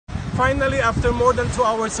finally, after more than 2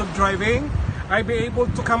 hours of driving, I'll be able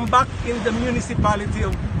to come back in the municipality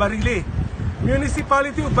of Barili.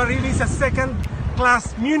 Municipality of Barili is a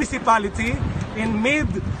second-class municipality in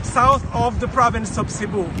mid-south of the province of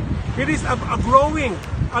Cebu. It is a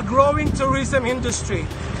growing tourism industry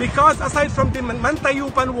because aside from the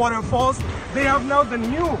Mantayupan waterfalls, they have now the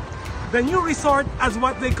new resort, as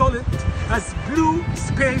what they call it, as Blue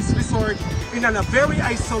Space Resort, in a very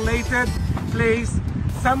isolated place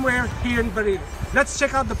somewhere here in Barili. Let's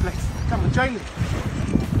check out the place. Come on, join me.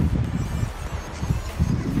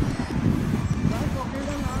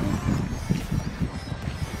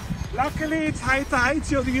 Luckily, it's high tide,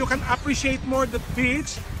 so you can appreciate more the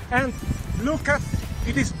beach. And look at,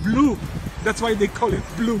 it is blue. That's why they call it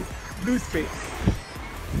blue space.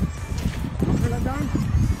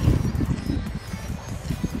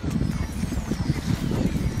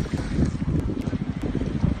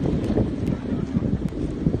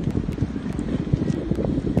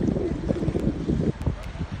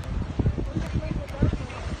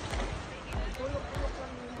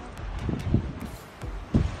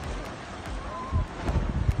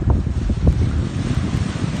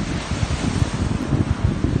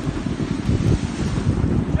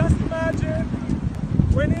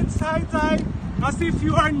 When it's high tide, as if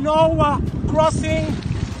you are Noah crossing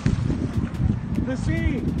the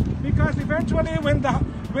sea, because eventually when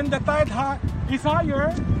the tide is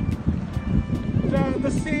higher,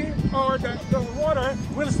 the sea or the water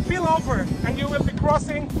will spill over, and you will be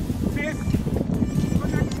crossing this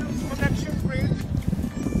connection bridge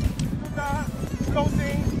to the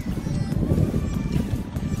floating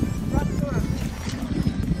platform.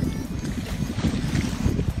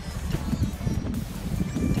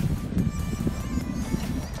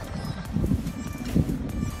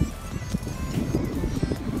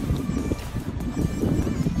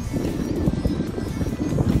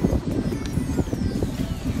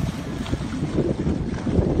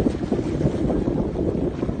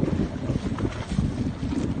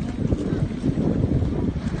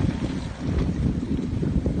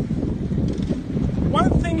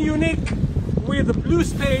 Unique with the Blue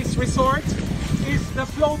Space Resort is the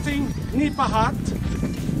floating nipa hut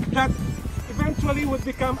that eventually would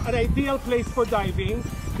become an ideal place for diving,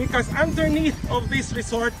 because underneath of this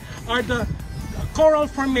resort are the coral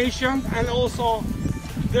formation and also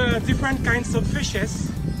the different kinds of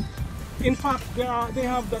fishes. In fact, they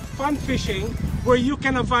have the fun fishing where you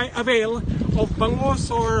can avail of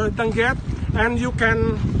bangos or danggit, and you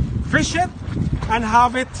can fish it and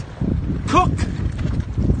have it cooked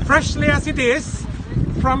freshly as it is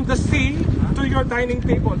from the sea to your dining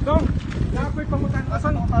table. Dong, nakoy pangutan.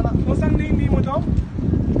 Asan name mo dong?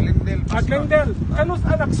 Glendale. Glendale. Kanus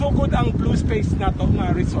nagsugod ang Blue Space na to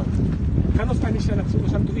nga resort? Kanus ani siya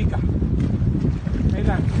nagsugod sa tuiga?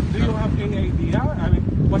 Kailan? Do you have any idea? I mean,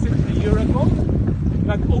 was it a year ago?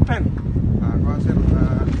 Nag-open? Sir,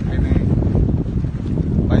 maybe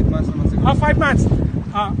 5 months naman siguro. 5 months.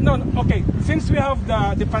 No, okay. Since we have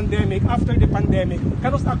the pandemic, after the pandemic,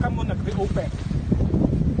 kanus ka mo nag-reopen?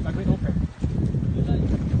 Nag-reopen?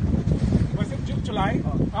 Was it July?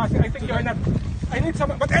 I think you're not. I need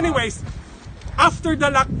some. But anyways, after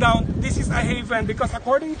the lockdown, this is a haven because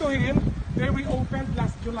according to him, they reopened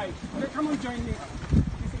last July. Okay, come on, join me.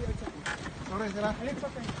 Sorry, sir. It's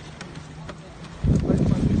okay.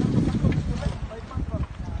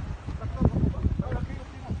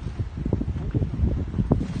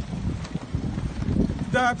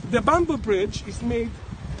 The bamboo bridge is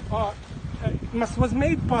was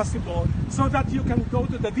made possible so that you can go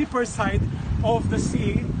to the deeper side of the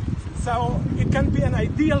sea, so it can be an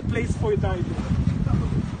ideal place for diving.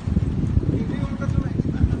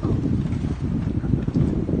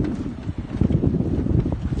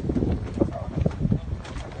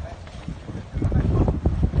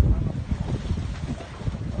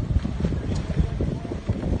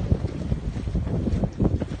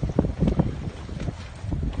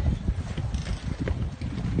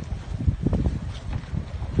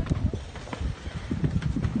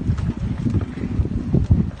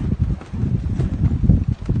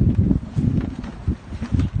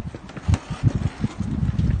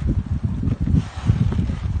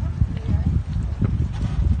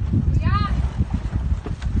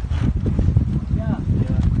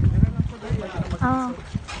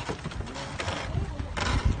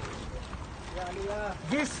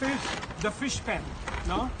 This is the fish pen,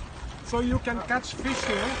 no? So you can catch fish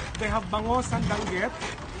here. They have bangos and danggit,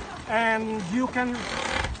 and you can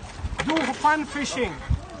do fun fishing.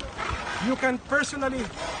 You can personally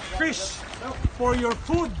fish for your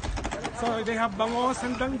food. So they have bangos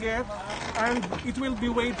and danggit, and it will be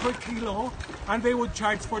weighed per kilo, and they would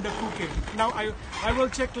charge for the cooking. Now I will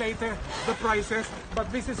check later the prices,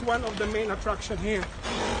 but this is one of the main attraction here,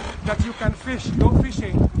 that you can go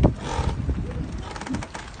fishing.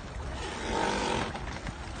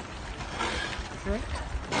 Okay.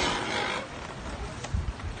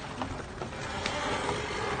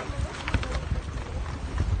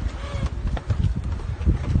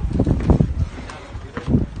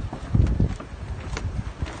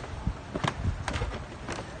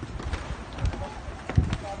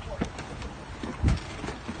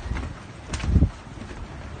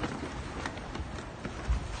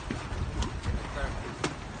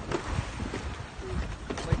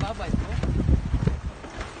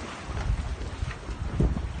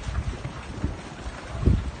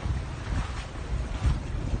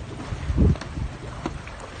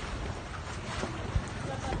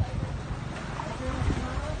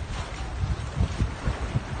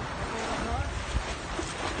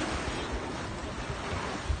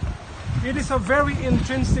 It is a very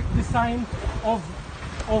intrinsic design of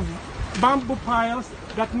bamboo piles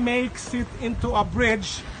that makes it into a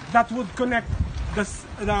bridge that would connect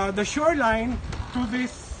the shoreline to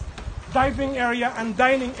this diving area and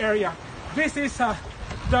dining area. This is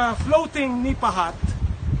the floating nipa hut,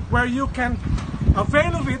 where you can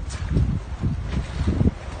avail of it.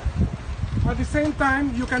 At the same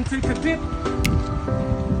time, you can take a dip.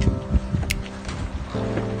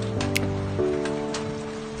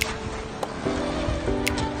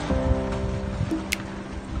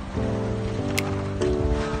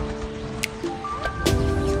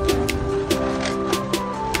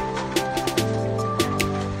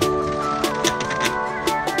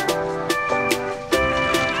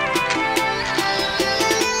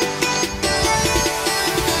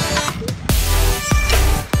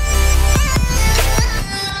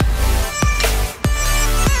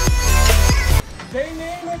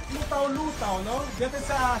 No? That is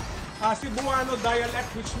a Cebuano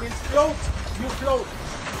dialect, which means float. You float.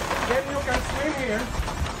 Then you can swim here.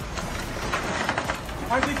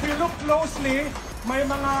 And if you look closely, may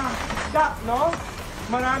mga isda, no?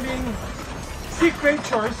 Maraming sea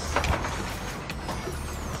creatures.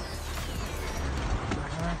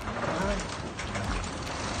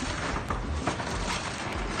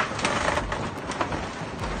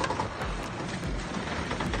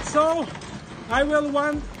 So, I will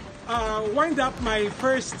wind up my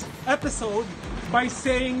first episode by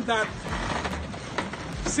saying that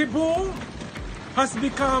Cebu has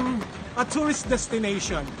become a tourist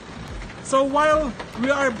destination. So while we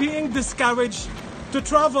are being discouraged to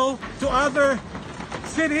travel to other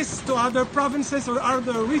cities, to other provinces or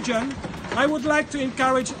other region, I would like to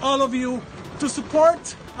encourage all of you to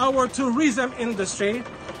support our tourism industry.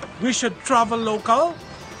 We should travel local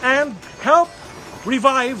and help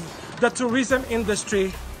revive the tourism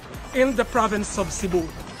industry in the province of Cebu.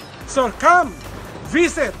 So come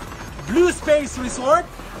visit Blue Space Resort,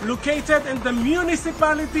 located in the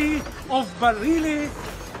Municipality of Barili,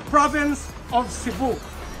 province of Cebu.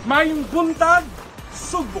 Mayong buntag,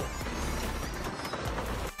 Cebu.